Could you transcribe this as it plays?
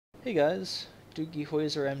Hey guys, Doogie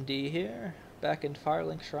Hoyser MD here, back in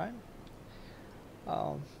Firelink Shrine.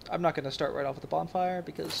 I'm not going to start right off with the bonfire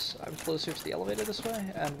because I'm closer to the elevator this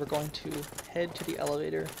way, and we're going to head to the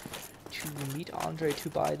elevator to meet Andre to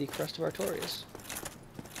buy the Crest of Artorias.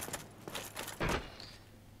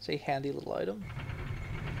 It's a handy little item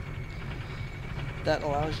that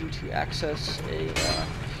allows you to access a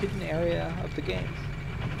hidden area of the game.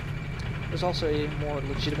 There's also a more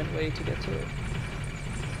legitimate way to get to it,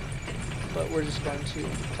 but we're just going to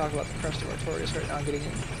talk about the Crest of Artorias right now, getting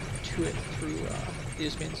into it through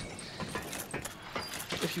these means.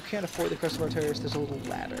 If you can't afford the Crest of Artorias, there's a little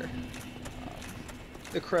ladder.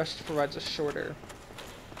 The Crest provides a shorter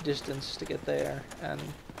distance to get there, and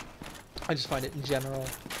I just find it in general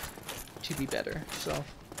to be better, so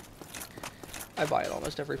I buy it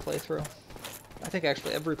almost every playthrough. I think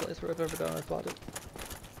actually every playthrough I've ever done, I've bought it.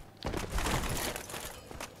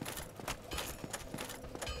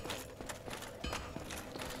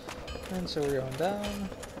 And so we're going down,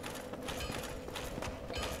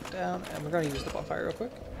 and we're going to use the bonfire real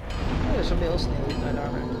quick. Oh, there's somebody else in the Elite Knight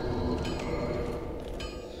armor.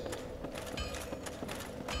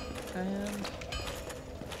 And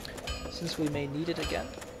since we may need it again,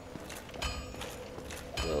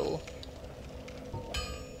 we'll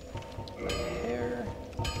repair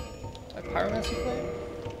my pyromancy flame.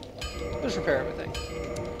 Just repair everything.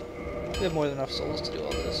 We have more than enough souls to do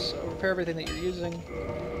all this, so repair everything that you're using,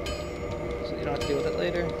 so you don't have to deal with it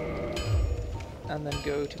later. And then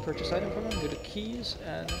go to purchase item from him, go to keys,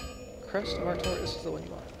 and Crest of Artorias is the one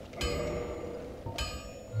you want.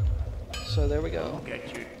 So there we go. I'll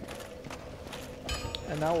get you.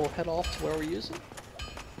 And now we'll head off to where we're using,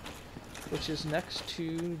 which is next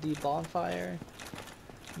to the bonfire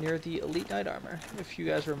near the Elite Knight armor. If you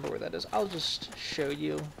guys remember where that is, I'll just show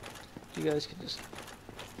you. You guys can just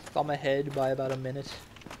thumb ahead by about a minute,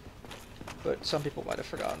 but some people might have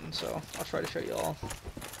forgotten, so I'll try to show you all.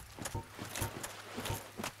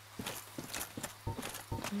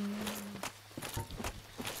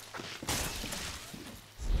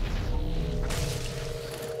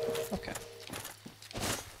 Okay.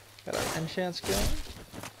 Got our enchants going,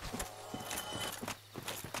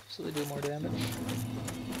 so they do more damage.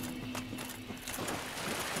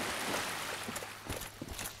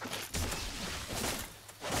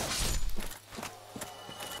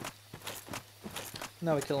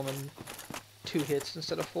 Now we kill him in 2 hits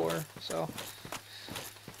instead of 4, so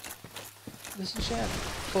this enchant.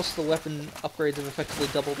 Plus the weapon upgrades have effectively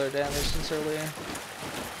doubled their damage since earlier.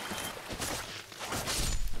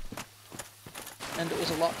 And it was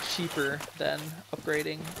a lot cheaper than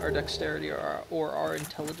upgrading our dexterity or our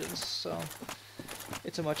intelligence, so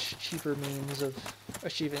it's a much cheaper means of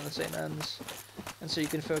achieving the same ends. And so you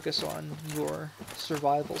can focus on your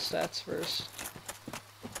survival stats first.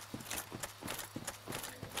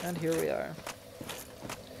 And here we are.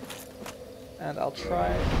 And I'll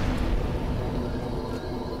try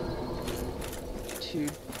to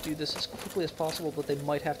do this as quickly as possible, but they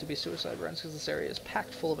might have to be suicide runs because this area is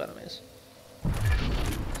packed full of enemies.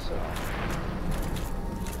 So,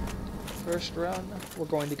 first run, we're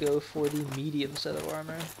going to go for the medium set of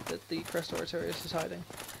armor that the Crest of Artorias is hiding.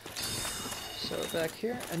 So back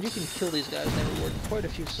here, and you can kill these guys, they reward quite a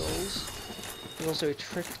few souls. There's also a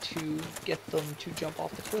trick to get them to jump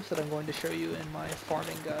off the cliff that I'm going to show you in my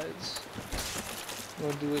farming guides. I'm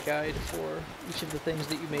going to do a guide for each of the things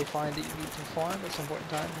that you may find that you need to farm at some point in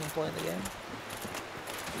time when playing the game.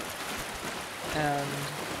 And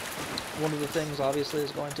one of the things obviously is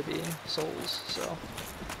going to be souls, so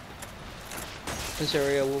this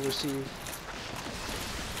area will receive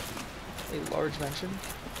a large mention,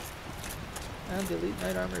 and the Elite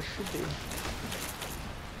Knight armor should be.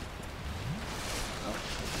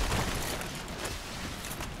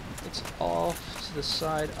 It's off to the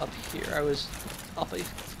side up here. I was up a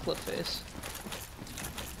cliff face.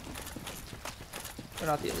 Or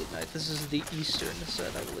not the Elite Knight, this is the Eastern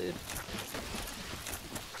set, I believe.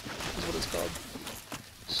 Is what it's called.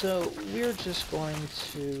 So we're just going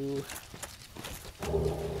to...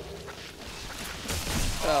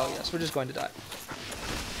 Oh yes, we're just going to die.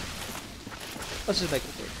 Let's just make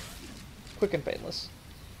it quick. Quick and painless.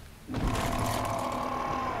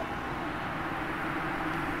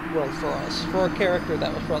 Well, for us. For our character,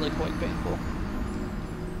 that was probably quite painful.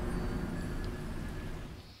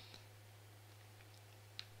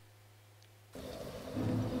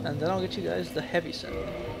 And then I'll get you guys the heavy set.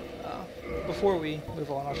 Before we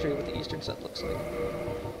move on, I'll show you what the Eastern set looks like.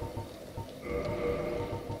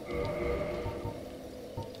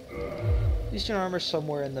 Eastern armor is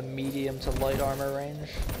somewhere in the medium to light armor range,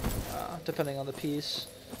 depending on the piece.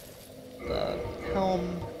 the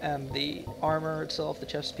helm and the armor itself, the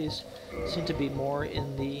chest piece, seem to be more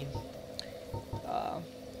in the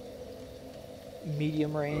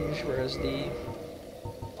medium range, whereas the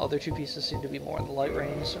other two pieces seem to be more in the light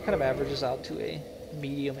range, so it kind of averages out to a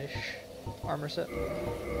medium-ish armor set.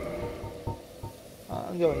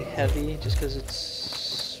 I'm going heavy just because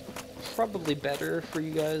it's probably better for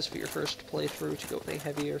you guys for your first playthrough to go with a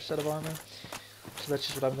heavier set of armor. So that's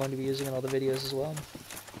just what I'm going to be using in all the videos as well.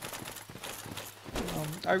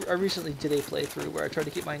 I recently did a playthrough where I tried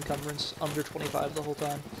to keep my encumbrance under 25 the whole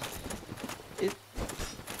time.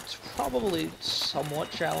 It's probably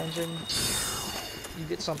somewhat challenging. You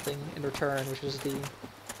get something in return, which is the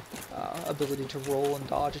ability to roll and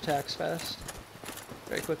dodge attacks fast,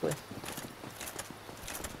 very quickly.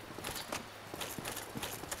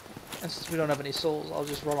 And since we don't have any souls, I'll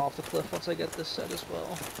just run off the cliff once I get this set as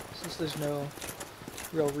well, since there's no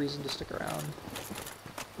real reason to stick around.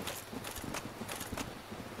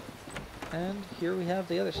 And here we have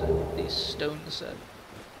the other set, the stone set.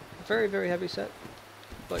 Very, very heavy set,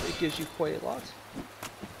 but it gives you quite a lot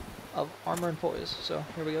of armor and poise. So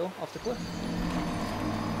here we go, off the cliff.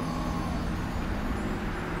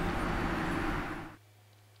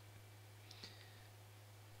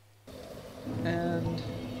 And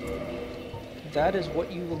that is what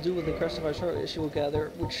you will do with the Crest of Artorias. You will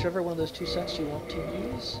gather whichever one of those two sets you want to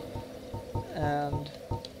use, and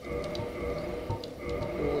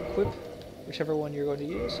you will equip whichever one you're going to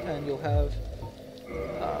use, and you'll have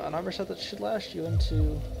an armor set that should last you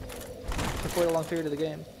into for quite a long period of the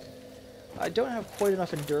game. I don't have quite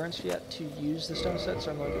enough endurance yet to use the stone set,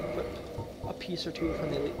 so I'm going to equip a piece or two from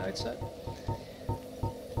the Elite Knight set.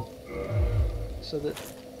 So that,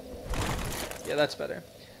 yeah, that's better.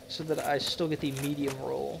 So that I still get the medium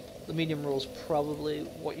roll. The medium roll is probably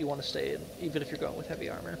what you want to stay in, even if you're going with heavy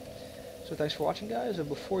armor. So thanks for watching, guys, and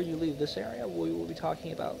before you leave this area, we will be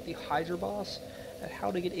talking about the Hydra boss and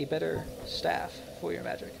how to get a better staff for your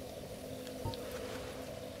magic.